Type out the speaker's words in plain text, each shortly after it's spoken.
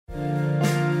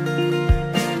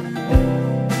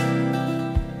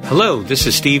Hello, this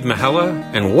is Steve Mahela,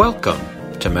 and welcome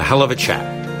to Mahela Chat.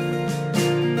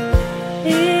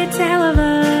 It's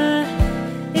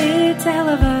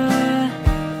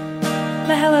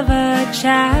Mahela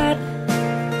Chat.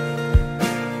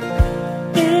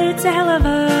 It's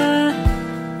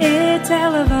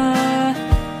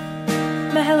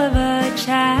Mahela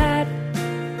Chat.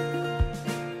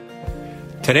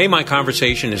 Today my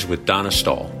conversation is with Donna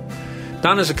Stoll.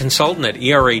 Donna's a consultant at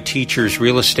ERA Teachers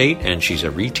Real Estate, and she's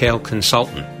a retail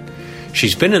consultant.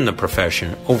 She's been in the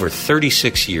profession over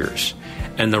 36 years,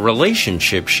 and the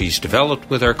relationship she's developed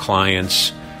with her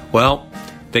clients, well,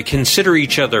 they consider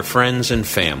each other friends and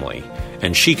family,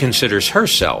 and she considers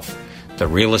herself the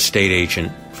real estate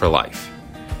agent for life.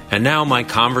 And now my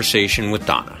conversation with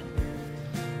Donna.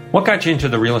 What got you into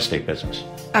the real estate business?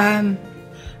 I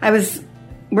was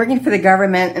working for the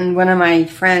government, and one of my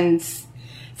friends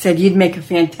said, "You'd make a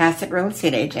fantastic real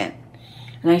estate agent."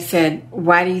 And I said,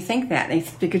 "Why do you think that?" They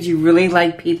said, "Because you really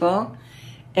like people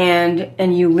and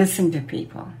you listen to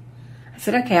people." I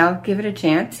said, "Okay, I'll give it a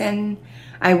chance." And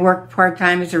I worked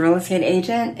part-time as a real estate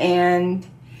agent and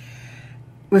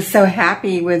was so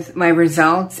happy with my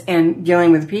results and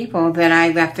dealing with people that I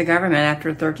left the government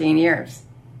after 13 years.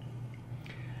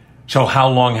 So how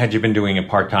long had you been doing it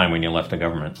part-time when you left the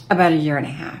government? About a year and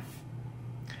a half.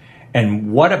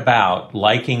 And what about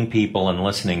liking people and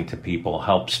listening to people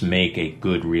helps make a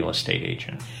good real estate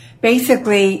agent?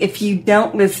 Basically, if you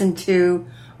don't listen to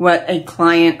what a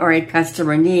client or a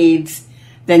customer needs,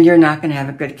 then you're not going to have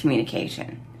a good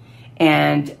communication.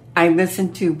 And I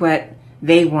listen to what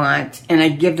they want, and I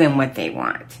give them what they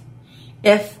want,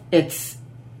 if it's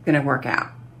going to work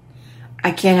out.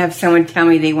 I can't have someone tell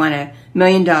me they want $1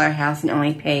 million house and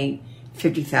only pay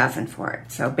 $50,000 for it.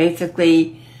 So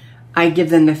basically, I give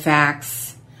them the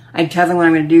facts. I tell them what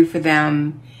I'm going to do for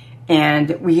them,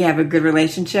 and we have a good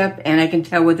relationship. And I can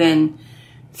tell within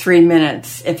 3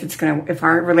 minutes if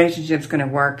our relationship's going to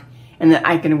work, and that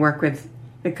I can work with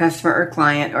the customer or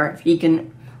client, or if he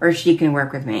can or she can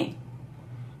work with me.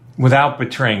 Without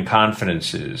betraying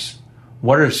confidences,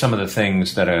 what are some of the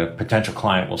things that a potential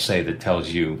client will say that tells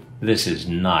you this is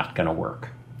not going to work?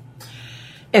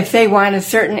 If they want a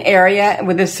certain area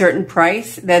with a certain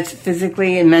price, that's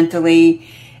physically and mentally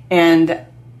and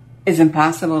is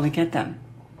impossible to get them.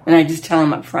 And I just tell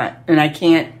them up front. And I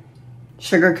can't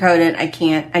sugarcoat it.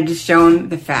 I just show them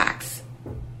the facts.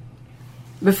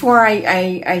 Before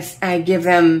I give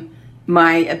them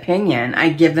my opinion, I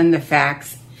give them the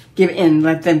facts,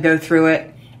 let them go through it,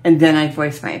 and then I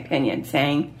voice my opinion,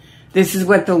 saying, this is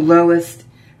what the lowest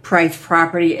price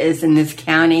property is in this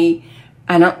county.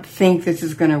 I don't think this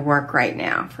is going to work right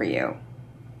now for you.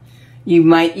 You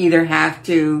might either have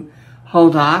to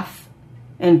hold off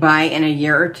and buy in a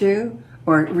year or two,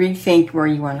 or rethink where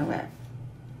you want to live.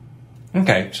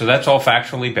 Okay, so that's all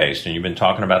factually based, and you've been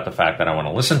talking about the fact that I want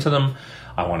to listen to them,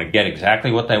 I want to get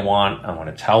exactly what they want, I want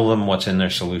to tell them what's in their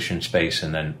solution space,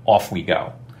 and then off we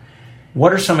go.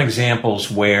 What are some examples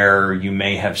where you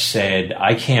may have said,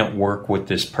 I can't work with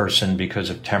this person because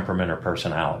of temperament or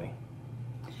personality?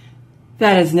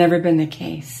 That has never been the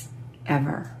case,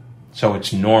 ever. So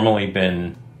it's normally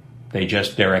been,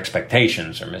 their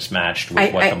expectations are mismatched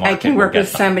with what the market I can work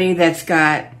with them. somebody that's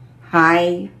got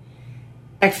high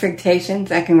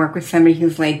expectations. I can work with somebody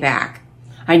who's laid back.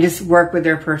 I just work with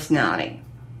their personality.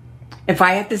 If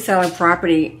I have to sell a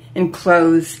property and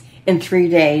close in 3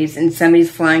 days and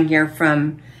somebody's flying here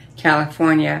from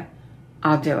California,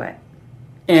 I'll do it.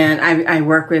 And I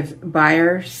work with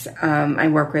buyers, I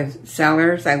work with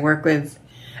sellers, I work with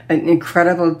an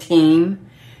incredible team.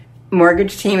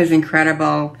 Mortgage team is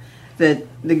incredible. The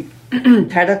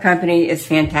title company is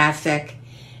fantastic.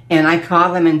 And I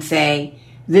call them and say,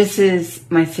 this is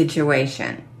my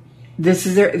situation. This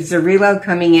is there's a reload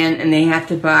coming in, and they have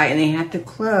to buy and they have to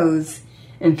close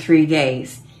in 3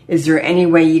 days. Is there any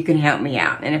way you can help me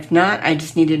out? And if not, I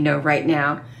just need to know right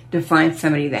now to find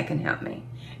somebody that can help me.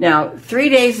 Now, 3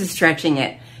 days is stretching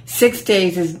it. 6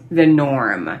 days is the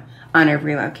norm on a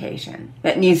relocation.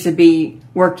 That needs to be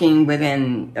working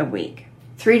within a week.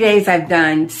 3 days I've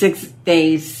done. 6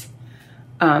 days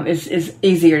is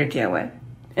easier to deal with.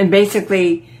 And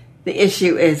basically, the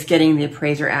issue is getting the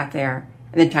appraiser out there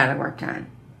and the title work done.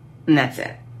 And that's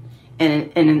it.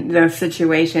 And in those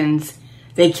situations,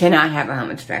 they cannot have a home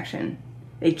inspection.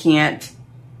 They can't,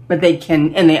 but they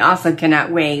can, and they also cannot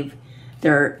waive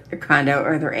their condo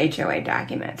or their HOA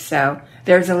documents. So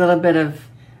there's a little bit of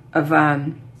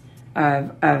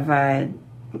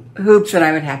hoops that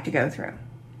I would have to go through.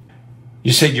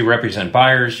 You said you represent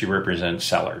buyers, you represent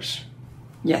sellers.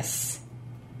 Yes.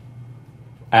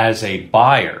 As a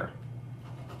buyer,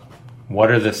 What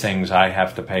are the things I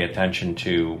have to pay attention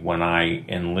to when I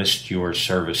enlist your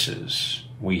services?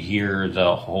 We hear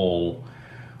the whole,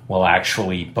 well,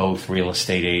 actually, both real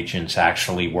estate agents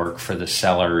actually work for the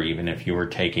seller, even if you were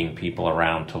taking people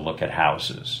around to look at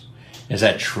houses. Is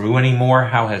that true anymore?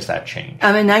 How has that changed?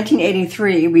 In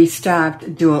 1983, we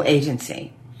stopped dual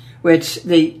agency, which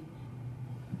the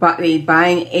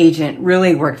buying agent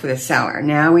really worked for the seller.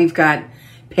 Now we've got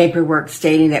paperwork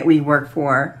stating that we work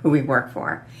for who we work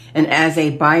for. And as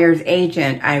a buyer's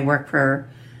agent, I work for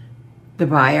the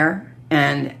buyer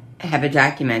and have it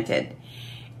documented.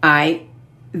 I,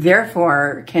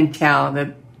 therefore, can tell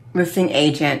the listing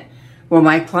agent, well,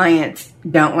 my clients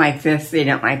don't like this, they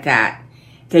don't like that.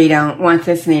 They don't want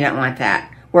this and they don't want that.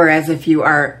 Whereas if you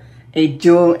are a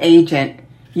dual agent,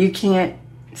 you can't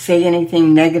say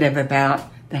anything negative about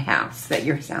the house that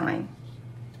you're selling.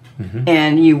 Mm-hmm.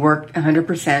 And you work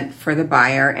 100% for the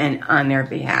buyer and on their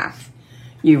behalf.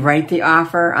 You write the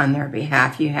offer on their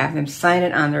behalf. You have them sign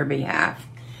it on their behalf.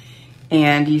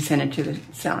 And you send it to the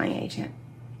selling agent.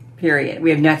 Period.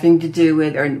 We have nothing to do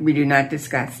with, or we do not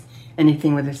discuss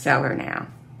anything with the seller now.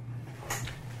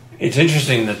 It's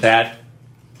interesting that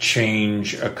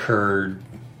change occurred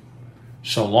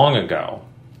so long ago.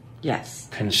 Yes.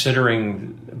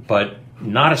 Considering, but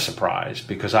not a surprise,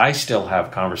 because I still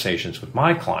have conversations with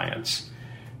my clients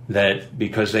that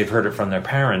because they've heard it from their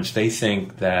parents, they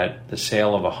think that the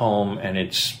sale of a home and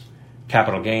its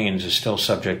capital gains is still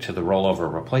subject to the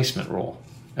rollover replacement rule,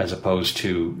 as opposed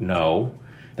to, no,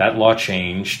 that law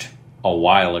changed a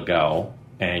while ago,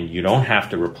 and you don't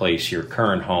have to replace your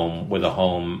current home with a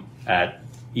home at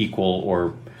equal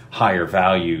or higher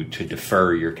value to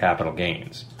defer your capital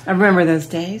gains. I remember those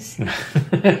days. And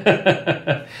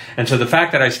so the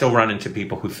fact that I still run into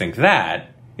people who think that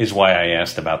is why I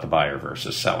asked about the buyer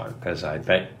versus seller, because I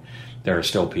bet there are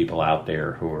still people out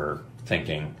there who are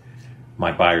thinking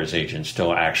my buyer's agent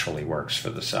still actually works for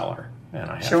the seller, and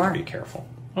I have to be careful.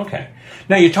 Okay.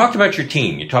 Now, you talked about your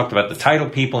team. You talked about the title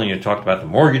people, and you talked about the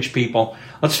mortgage people.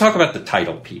 Let's talk about the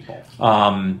title people.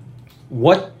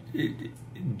 What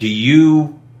do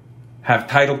you have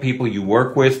title people you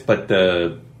work with, but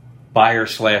the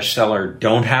buyer/seller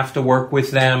don't have to work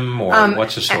with them, or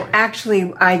what's the story?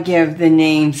 Actually, I give the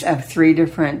names of 3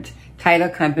 different title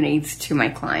companies to my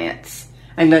clients.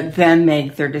 I let them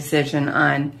make their decision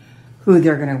on who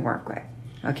they're going to work with.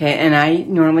 Okay, and I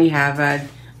normally have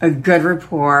a good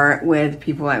rapport with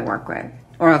people I work with,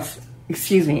 or else,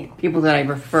 people that I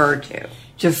refer to,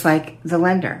 just like the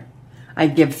lender. I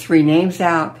give 3 names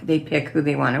out, they pick who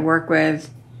they want to work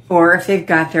with, or if they've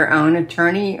got their own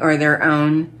attorney or their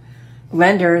own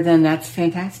lender, then that's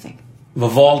fantastic.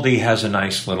 Vivaldi has a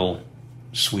nice little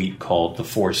suite called the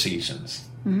 4 Seasons.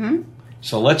 Mm-hmm.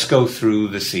 So let's go through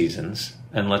the seasons,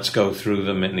 and let's go through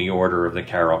them in the order of the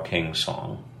Carole King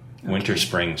song. Okay. Winter,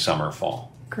 spring, summer,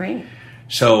 fall. Great.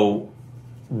 So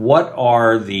what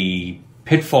are the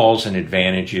pitfalls and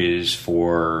advantages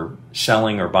for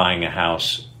selling or buying a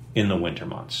house in the winter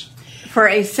months? For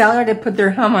a seller to put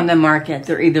their home on the market,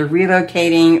 they're either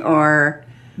relocating or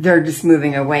they're just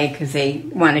moving away because they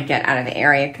want to get out of the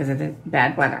area because of the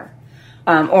bad weather,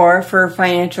 or for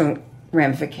financial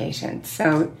ramifications.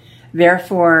 So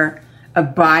therefore, a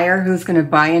buyer who's going to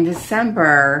buy in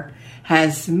December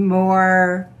has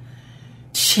more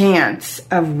chance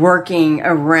of working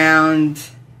around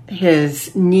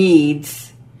his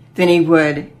needs than he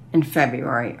would in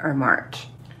February or March,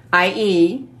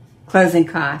 i.e. closing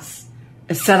costs,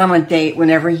 a settlement date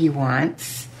whenever he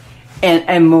wants, and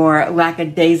a more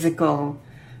lackadaisical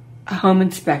home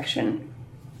inspection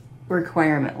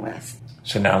requirement list.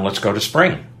 So now let's go to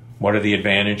spring. What are the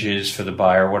advantages for the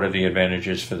buyer? What are the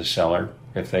advantages for the seller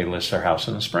if they list their house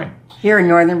in the spring? Here in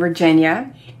Northern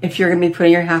Virginia, if you're going to be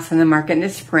putting your house on the market in the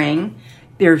spring,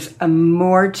 there's a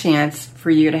more chance for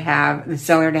you to have, the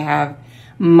seller to have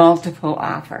multiple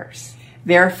offers.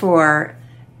 Therefore,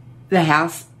 the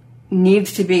house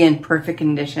needs to be in perfect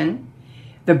condition.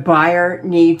 The buyer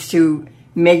needs to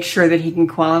make sure that he can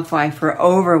qualify for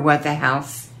over what the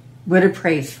house would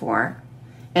appraise for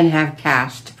and have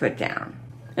cash to put down.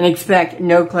 And expect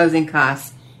no closing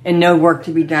costs and no work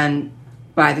to be done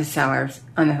by the sellers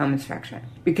on the home inspection.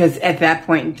 Because at that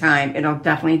point in time, it'll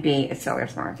definitely be a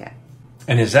seller's market.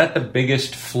 And is that the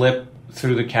biggest flip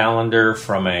through the calendar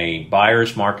from a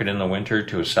buyer's market in the winter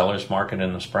to a seller's market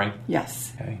in the spring?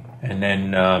 Yes. Okay. And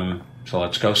then, so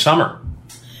let's go summer.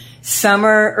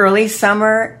 Early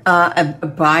summer, a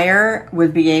buyer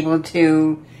would be able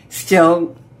to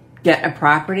still get a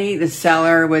property. The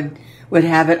seller would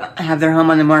have their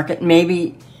home on the market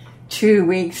maybe 2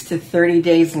 weeks to 30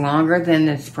 days longer than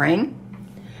the spring.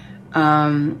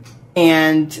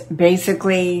 And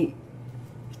basically,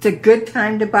 it's a good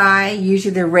time to buy.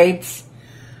 Usually the rates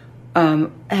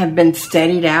have been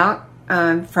steadied out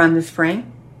from the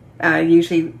spring.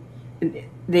 Usually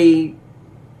the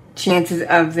chances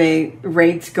of the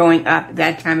rates going up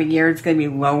that time of year is going to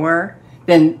be lower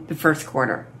than the first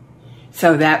quarter.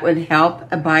 So that would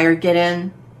help a buyer get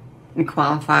in and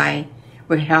qualify,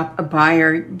 would help a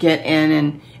buyer get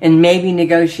in and maybe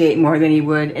negotiate more than he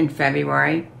would in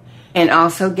February, and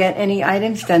also get any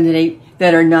items done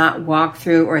that are not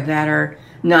walkthrough or that are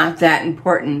not that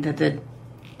important that the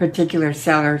particular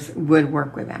sellers would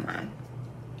work with them on.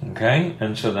 Okay,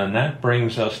 and so then that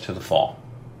brings us to the fall.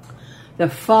 The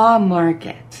fall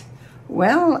market.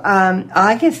 Well,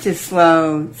 August is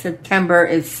slow. September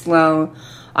is slow.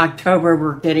 October,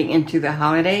 we're getting into the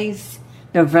holidays.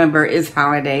 November is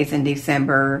holidays, and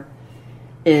December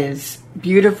is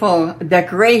beautiful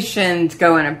decorations,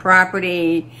 go on a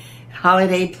property,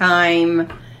 holiday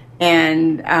time,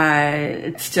 and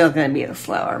it's still going to be a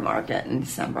slower market in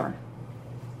December.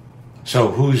 So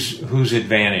whose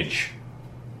advantage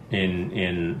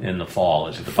in the fall?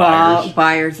 Is it the Fall buyers?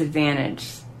 buyer's advantage.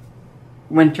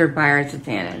 Winter buyer's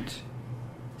advantage.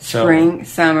 So, Spring,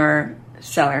 summer,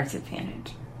 seller's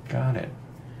advantage. Got it.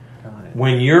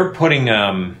 When you're putting,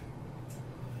 how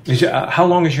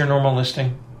long is your normal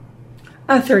listing?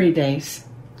 30 days.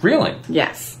 Really?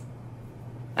 Yes.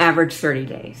 Average 30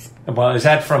 days. Well, is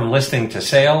that from listing to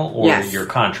sale or Yes. your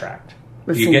contract?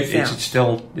 Listing to sale.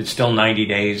 It's still 90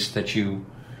 days that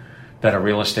a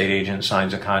real estate agent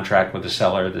signs a contract with a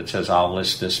seller that says I'll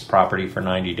list this property for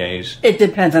 90 days. It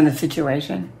depends on the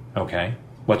situation. Okay.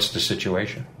 What's the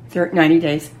situation? 90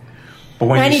 days. But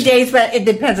when 90 days, but it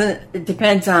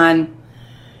depends on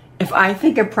if I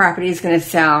think a property is going to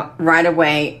sell right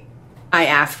away, I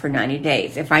ask for 90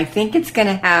 days. If I think it's going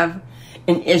to have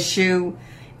an issue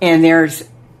and there's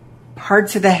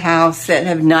parts of the house that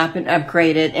have not been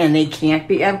upgraded and they can't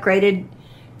be upgraded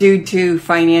due to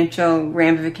financial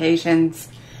ramifications,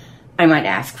 I might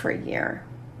ask for a year.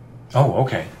 Oh,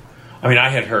 okay. I mean, I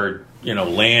had heard,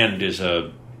 land is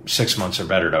 6 months or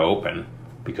better to open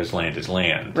because land is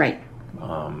land. Right.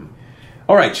 All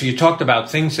right. So you talked about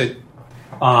things that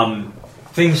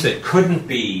couldn't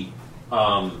be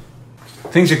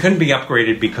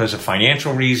upgraded because of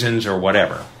financial reasons or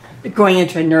whatever. Going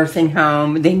into a nursing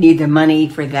home, they need the money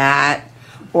for that,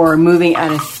 or moving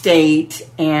out of state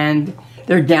and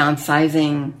they're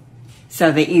downsizing,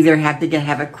 so they either have to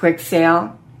have a quick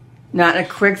sale, not a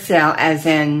quick sale as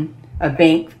in a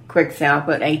bank quick sale,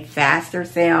 but a faster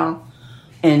sale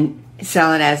and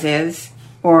sell it as is,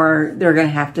 or they're going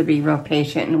to have to be real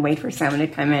patient and wait for someone to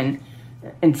come in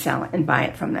and sell it and buy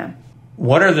it from them.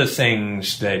 What are the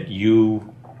things that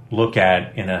you look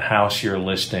at in a house you're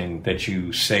listing that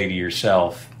you say to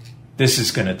yourself, this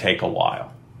is going to take a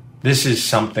while? This is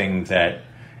something that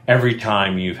every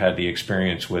time you've had the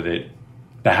experience with it,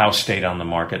 the house stayed on the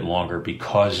market longer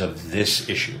because of this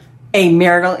issue. A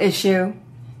marital issue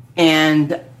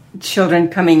and children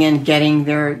coming in getting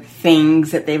their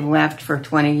things that they've left for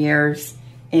 20 years.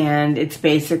 And it's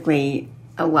basically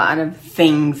a lot of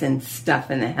things and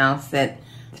stuff in the house that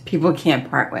people can't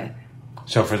part with.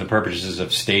 So for the purposes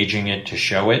of staging it to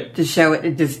show it? To show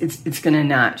it, it's going to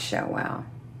not show well.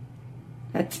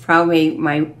 That's probably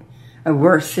a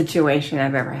worst situation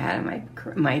I've ever had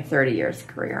in my 30 years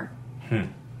career.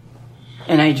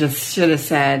 And I just should have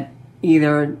said,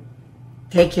 either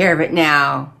take care of it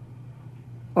now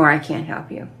or I can't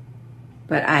help you.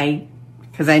 But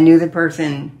because I knew the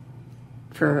person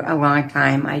for a long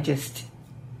time, I just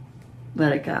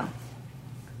let it go.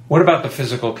 What about the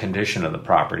physical condition of the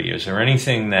property? Is there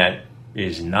anything that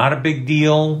is not a big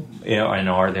deal, and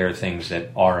are there things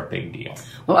that are a big deal?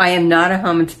 Well, I am not a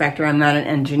home inspector. I'm not an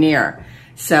engineer.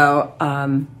 So,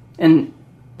 and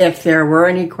if there were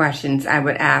any questions, I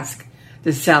would ask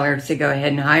the sellers to go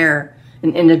ahead and hire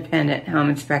an independent home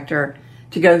inspector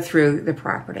to go through the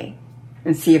property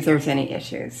and see if there's any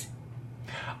issues.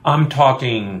 I'm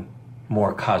talking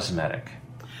more cosmetic.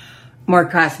 More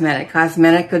cosmetic.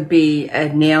 Cosmetic could be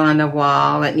a nail on the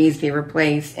wall that needs to be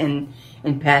replaced and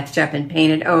patched up and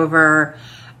painted over,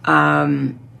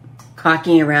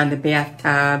 caulking around the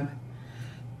bathtub,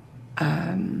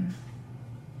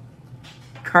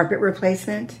 carpet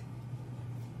replacement.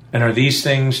 And are these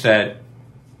things that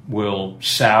will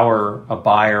sour a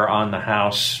buyer on the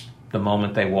house the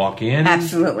moment they walk in?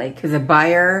 Absolutely, because a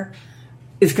buyer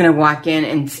is going to walk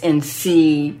in and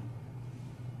see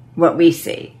what we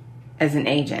see as an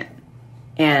agent.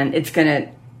 And it's going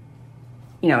to,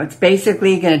 it's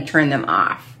basically going to turn them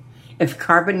off. If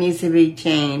carpet needs to be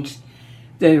changed,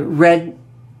 the red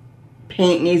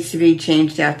paint needs to be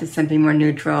changed out to something more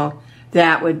neutral,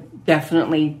 that would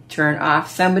definitely turn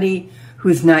off somebody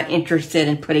who's not interested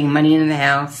in putting money in the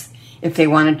house if they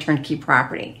want a turnkey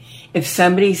property. If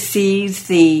somebody sees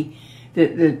the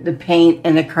paint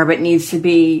and the carpet needs to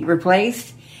be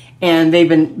replaced, and they've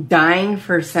been dying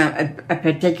for a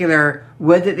particular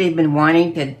wood that they've been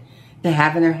wanting to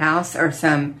have in their house, or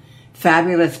some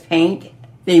fabulous paint,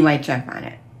 they might jump on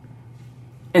it.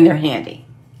 And they're handy.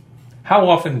 How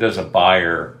often does a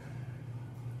buyer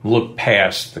look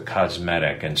past the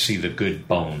cosmetic and see the good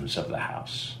bones of the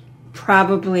house?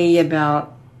 Probably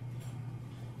about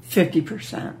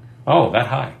 50%. Oh, that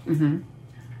high. Mm-hmm.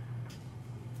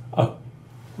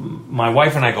 My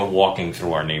wife and I go walking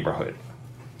through our neighborhood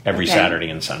every Saturday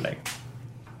and Sunday.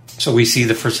 So we see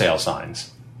the for sale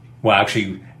signs. Well,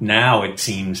 actually, now it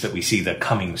seems that we see the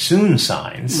coming soon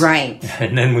signs. Right.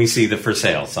 And then we see the for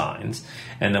sale signs.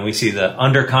 And then we see the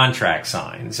under contract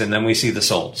signs. And then we see the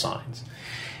sold signs.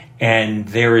 And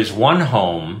there is one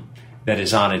home that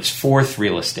is on its fourth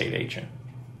real estate agent.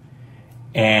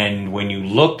 And when you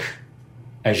look,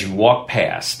 as you walk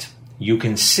past, you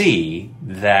can see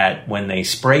that when they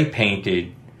spray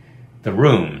painted the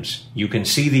rooms, you can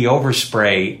see the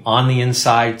overspray on the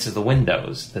insides of the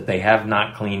windows that they have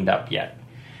not cleaned up yet.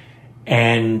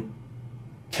 And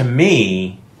to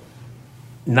me,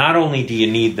 not only do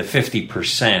you need the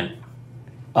 50%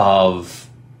 of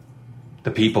the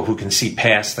people who can see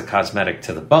past the cosmetic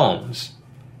to the bones,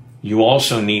 you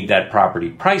also need that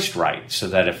property priced right, so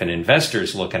that if an investor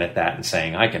is looking at that and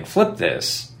saying, I can flip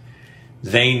this,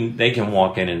 they can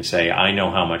walk in and say, I know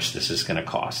how much this is going to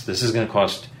cost. This is going to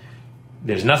cost,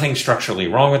 there's nothing structurally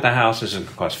wrong with the house. This is going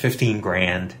to cost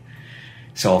 $15,000.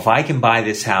 So if I can buy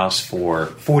this house for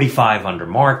 $45,000 under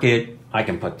market, I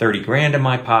can put $30,000 in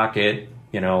my pocket,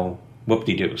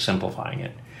 whoop-de-doo, simplifying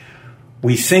it.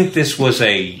 We think this was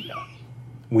a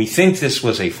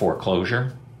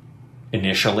foreclosure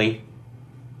initially,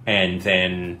 and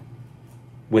then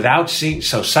without seeing,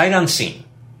 so sight unseen,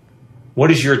 what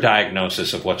is your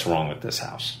diagnosis of what's wrong with this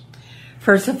house?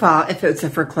 First of all, if it's a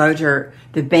foreclosure,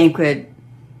 the bank would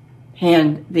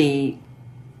hand the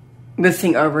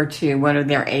listing over to one of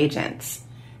their agents.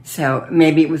 So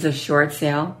maybe it was a short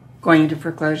sale going into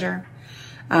foreclosure.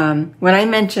 When I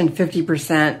mentioned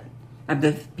 50% of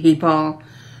the people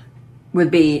would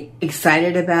be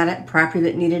excited about it, property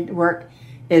that needed work,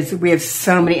 is we have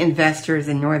so many investors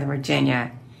in Northern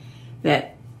Virginia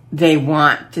that they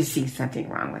want to see something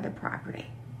wrong with the property.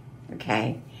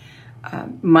 Okay?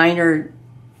 Minor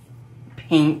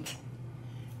paint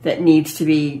that needs to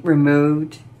be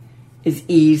removed is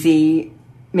easy.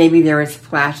 Maybe there was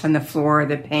splash on the floor,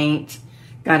 the paint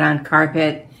got on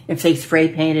carpet. If they spray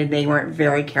painted, they weren't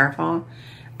very careful.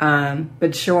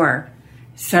 But sure,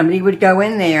 somebody would go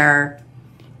in there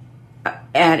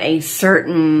at a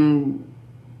certain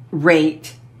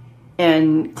rate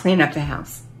and clean up the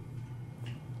house.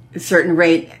 A certain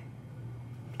rate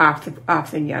off the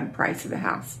price of the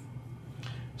house.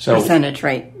 So, percentage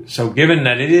rate. So given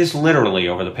that it is literally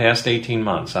over the past 18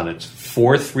 months on its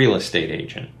fourth real estate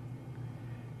agent,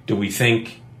 do we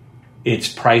think it's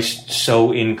priced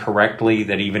so incorrectly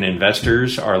that even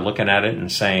investors are looking at it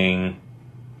and saying,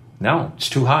 no, it's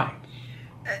too high?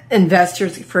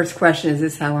 Investors' first question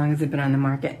is how long has it been on the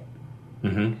market?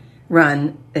 Mm-hmm.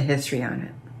 Run the history on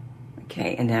it.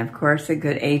 Okay, and then of course a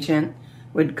good agent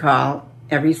would call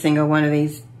every single one of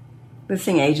these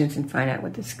listing agents and find out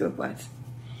what the scoop was.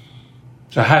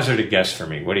 So hazard a guess for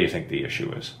me. What do you think the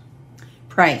issue is?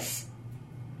 Price.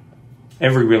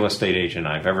 Every real estate agent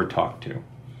I've ever talked to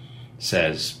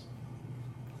says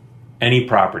any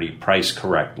property priced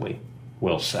correctly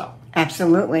will sell.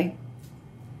 Absolutely.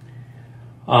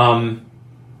 How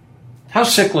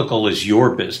cyclical is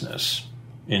your business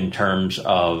in terms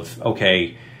of,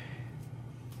 okay,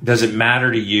 does it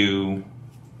matter to you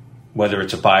whether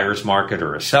it's a buyer's market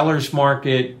or a seller's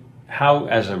market? How,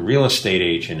 as a real estate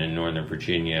agent in Northern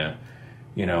Virginia,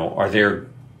 are there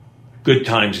good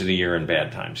times of the year and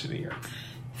bad times of the year?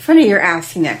 Funny you're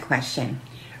asking that question.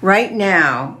 Right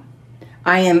now,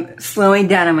 I am slowing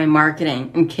down on my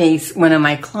marketing in case one of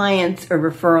my clients or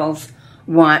referrals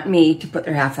want me to put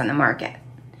their house on the market.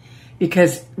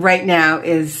 Because right now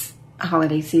is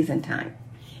holiday season time.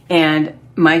 And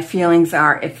my feelings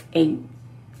are if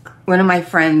one of my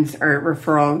friends or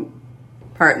referral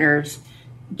partners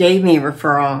gave me a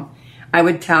referral, I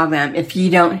would tell them, if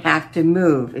you don't have to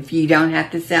move, if you don't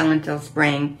have to sell until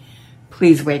spring,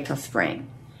 please wait till spring.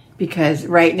 Because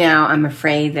right now I'm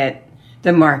afraid that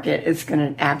the market is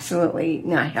going to absolutely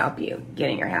not help you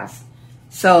getting your house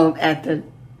sold at the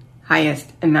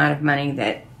highest amount of money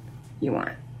that you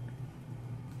want.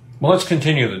 Well, let's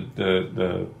continue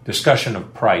the discussion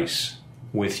of price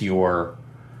with your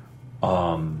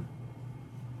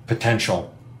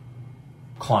potential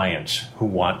clients who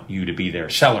want you to be their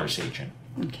seller's agent.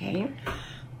 Okay.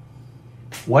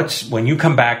 When you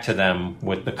come back to them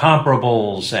with the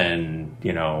comparables and,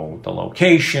 the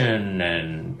location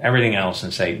and everything else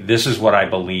and say, this is what I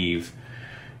believe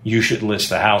you should list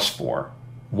the house for,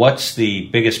 what's the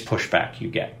biggest pushback you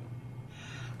get?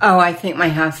 Oh, I think my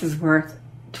house is worth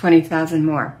 $20,000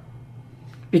 more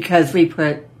because we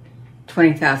put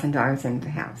 $20,000 into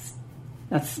the house.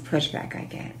 That's the pushback I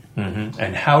get. Mm-hmm.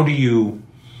 And how do you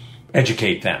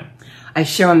educate them? I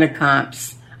show them the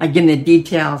comps. I give them the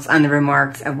details on the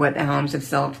remarks of what the homes have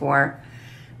sold for.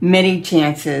 Many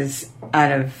chances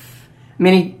there's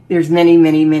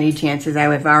many chances I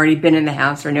would have already been in the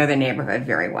house or know the neighborhood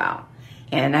very well.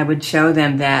 And I would show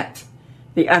them that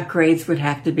the upgrades would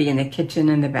have to be in the kitchen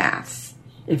and the baths.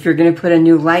 If you're going to put a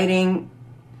new lighting,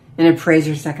 an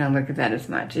appraiser's not going to look at that as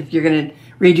much. If you're going to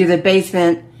redo the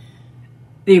basement,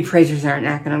 the appraisers are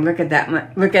not going to look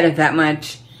at it that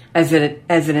much as an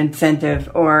incentive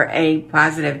or a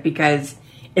positive because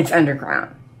it's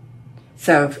underground.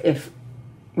 So if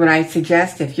what I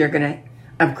suggest, if you're going to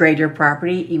upgrade your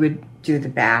property, you would do the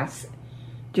baths,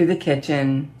 do the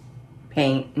kitchen,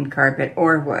 paint and carpet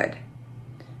or wood.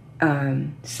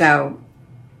 So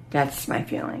that's my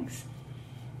feelings.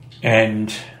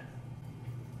 And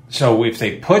so if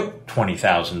they put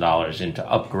 $20,000 into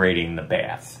upgrading the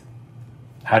bath,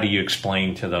 how do you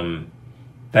explain to them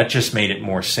that just made it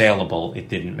more saleable, it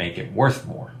didn't make it worth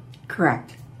more?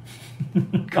 Correct.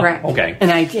 Correct. Oh, okay. And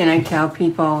I tell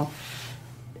people,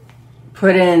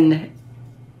 put in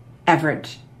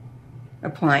average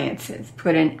appliances,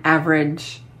 put in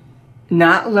average,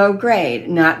 not low grade,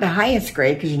 not the highest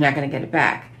grade because you're not going to get it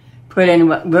back. Put in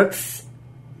what looks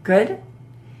good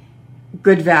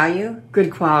value,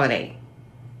 good quality,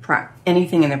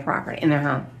 anything in the property, in their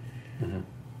home,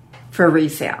 for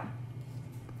resale.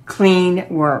 Clean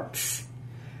works.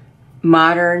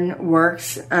 Modern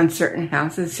works on certain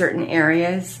houses, certain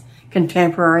areas.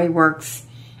 Contemporary works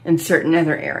in certain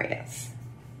other areas.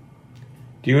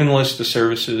 Do you enlist the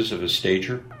services of a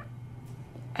stager?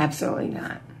 Absolutely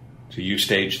not. So you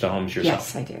stage the homes yourself?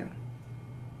 Yes, I do.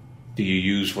 Do you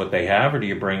use what they have or do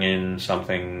you bring in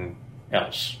something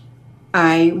else?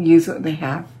 I use what they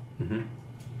have. Mm-hmm.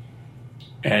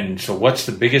 And so what's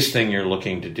the biggest thing you're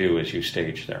looking to do as you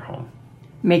stage their home?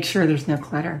 Make sure there's no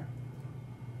clutter.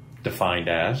 Defined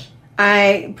as?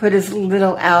 I put as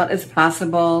little out as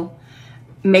possible.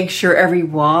 Make sure every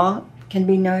wall can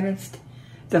be noticed.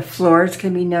 The floors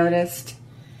can be noticed.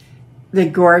 The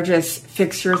gorgeous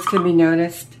fixtures can be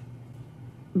noticed.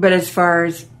 But as far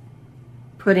as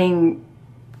putting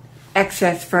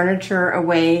excess furniture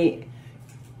away,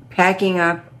 packing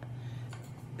up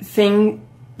things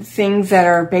that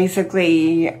are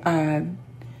basically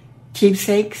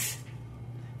keepsakes,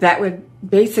 that would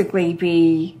basically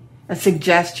be a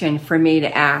suggestion for me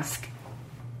to ask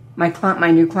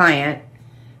my new client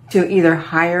to either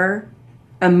hire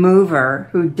a mover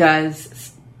who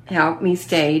does help me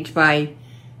stage by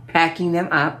packing them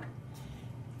up,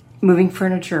 moving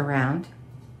furniture around.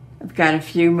 I've got a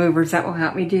few movers that will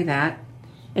help me do that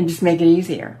and just make it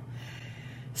easier.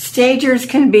 Stagers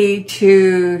can be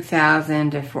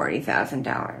 $2,000 to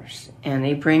 $40,000, and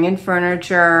they bring in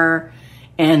furniture,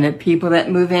 and the people that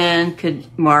move in could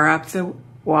mar up the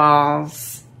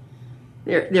walls.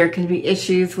 There can be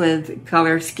issues with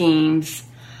color schemes.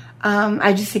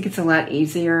 I just think it's a lot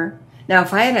easier. Now,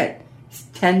 if I had a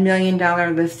 $10 million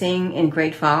listing in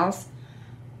Great Falls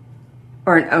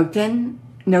or in Oakton,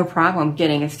 no problem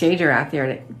getting a stager out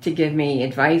there to give me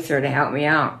advice or to help me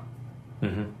out.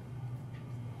 Mm-hmm.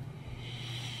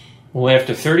 Well,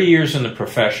 after 30 years in the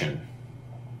profession,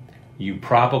 you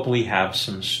probably have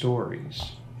some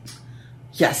stories.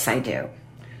 Yes, I do.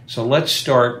 So let's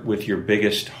start with your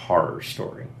biggest horror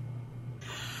story.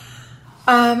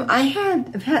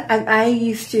 I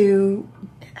used to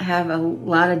have a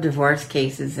lot of divorce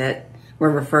cases that were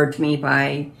referred to me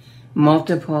by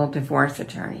multiple divorce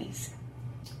attorneys.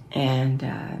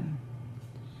 And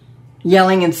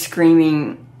yelling and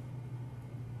screaming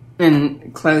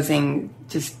in closing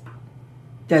just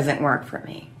doesn't work for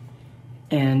me.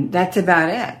 And that's about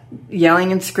it.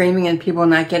 Yelling and screaming and people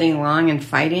not getting along and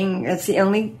fighting, that's the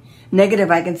only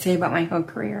negative I can say about my whole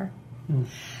career.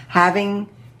 Having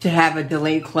to have a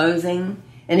delayed closing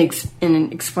and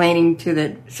explaining to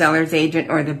the seller's agent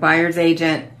or the buyer's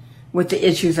agent what the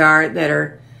issues are that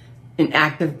are an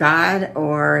act of God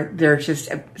or there's just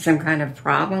some kind of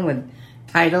problem with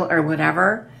title or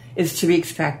whatever is to be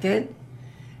expected.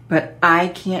 But I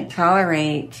can't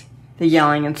tolerate the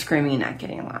yelling and screaming and not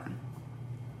getting along.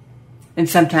 And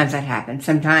sometimes that happens.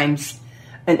 Sometimes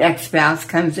an ex-spouse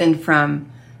comes in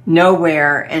from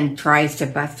nowhere and tries to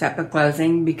bust up a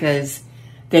closing because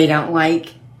they don't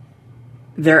like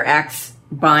their ex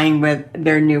buying with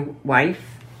their new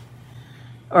wife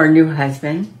or new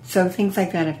husband. So things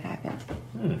like that have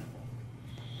happened.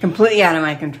 Completely out of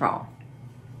my control.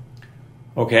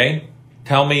 Okay.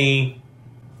 Tell me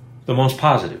the most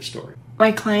positive story.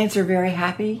 My clients are very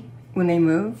happy when they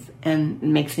move, and it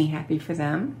makes me happy for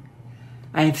them.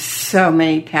 I have so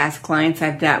many past clients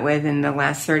I've dealt with in the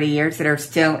last 30 years that are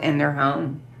still in their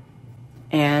home.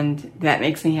 And that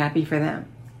makes me happy for them.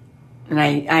 And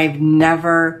I've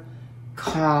never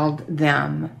called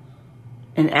them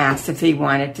and asked if they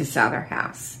wanted to sell their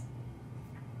house.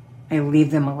 I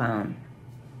leave them alone.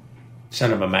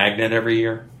 Send them a magnet every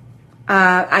year?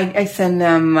 I send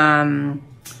them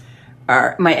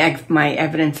my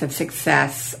evidence of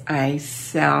success. I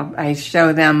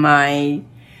show them my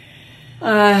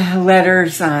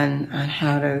letters on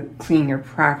how to clean your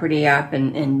property up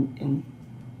and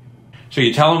So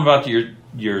you tell them about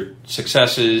your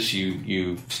successes,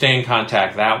 you stay in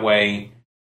contact that way.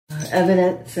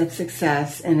 Evidence of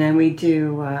success, and then we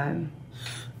do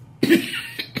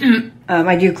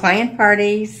I do client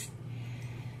parties,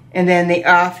 and then the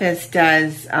office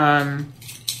does a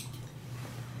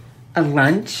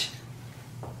lunch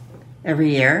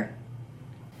every year.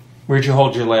 Where'd you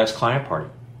hold your last client party?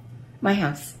 My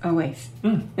house, always.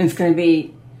 And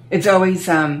it's always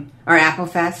our Apple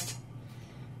Fest,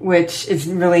 which is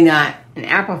really not an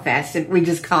Apple Fest. We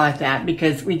just call it that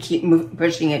because we keep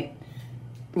pushing it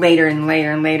later and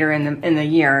later and later in the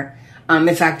year.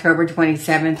 It's October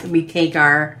 27th.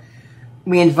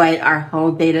 We invite our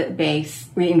whole database.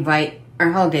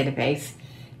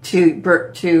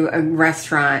 To a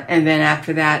restaurant, and then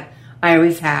after that, I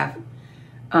always have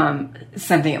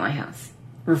something at my house.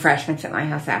 Refreshments at my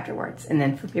house afterwards, and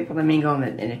then for people to mingle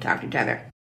and to talk to each other.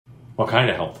 What kind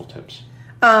of helpful tips?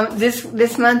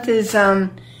 This month is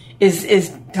talking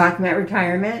about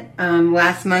retirement.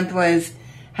 Last month was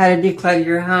how to declutter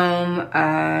your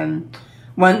home.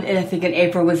 One I think in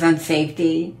April was on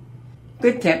safety.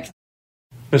 Good tips.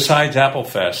 Besides Apple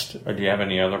Fest, do you have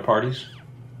any other parties?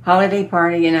 Holiday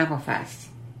party and Apple Fest.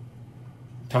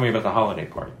 Tell me about the holiday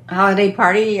party. Holiday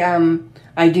party.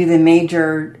 I do the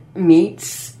major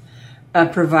meats,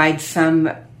 provide some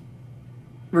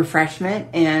refreshment,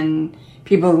 and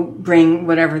people bring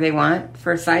whatever they want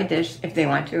for a side dish if they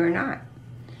want to or not.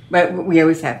 But we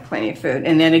always have plenty of food.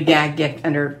 And then a gag gift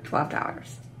under $12.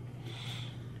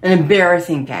 An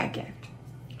embarrassing gag gift.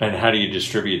 And how do you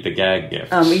distribute the gag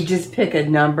gifts? We just pick a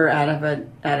number out of a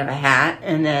hat,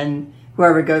 and then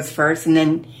whoever goes first, and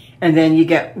then you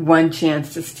get one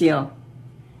chance to steal.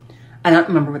 I don't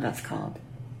remember what that's called.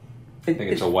 I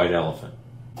think it's a white elephant.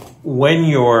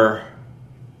 To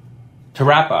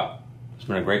wrap up, it's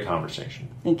been a great conversation.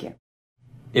 Thank you.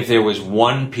 If there was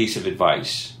one piece of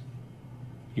advice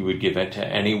you would give it to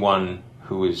anyone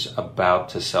who is about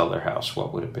to sell their house,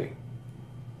 what would it be?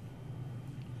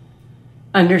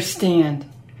 Understand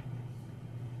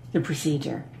the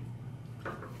procedure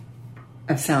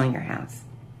of selling your house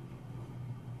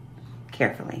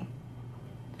carefully.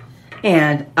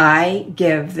 And I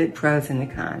give the pros and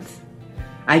the cons.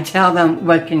 I tell them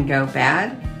what can go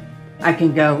bad. I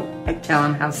tell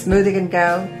them how smooth it can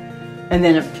go, and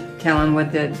then tell them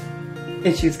what the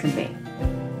issues can be.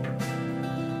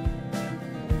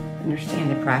 Understand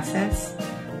the process.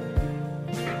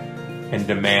 And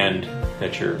demand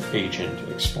that your agent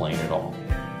explain it all.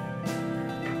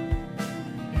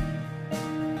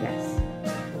 Yes.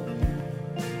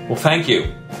 Well, thank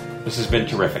you. This has been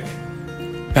terrific.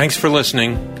 Thanks for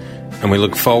listening, and we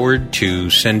look forward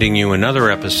to sending you another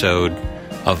episode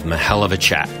of Mahell of a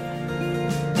Chat.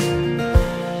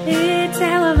 It's a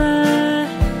hell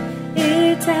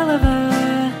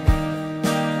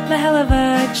of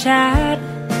a chat.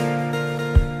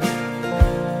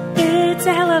 It's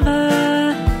a hell of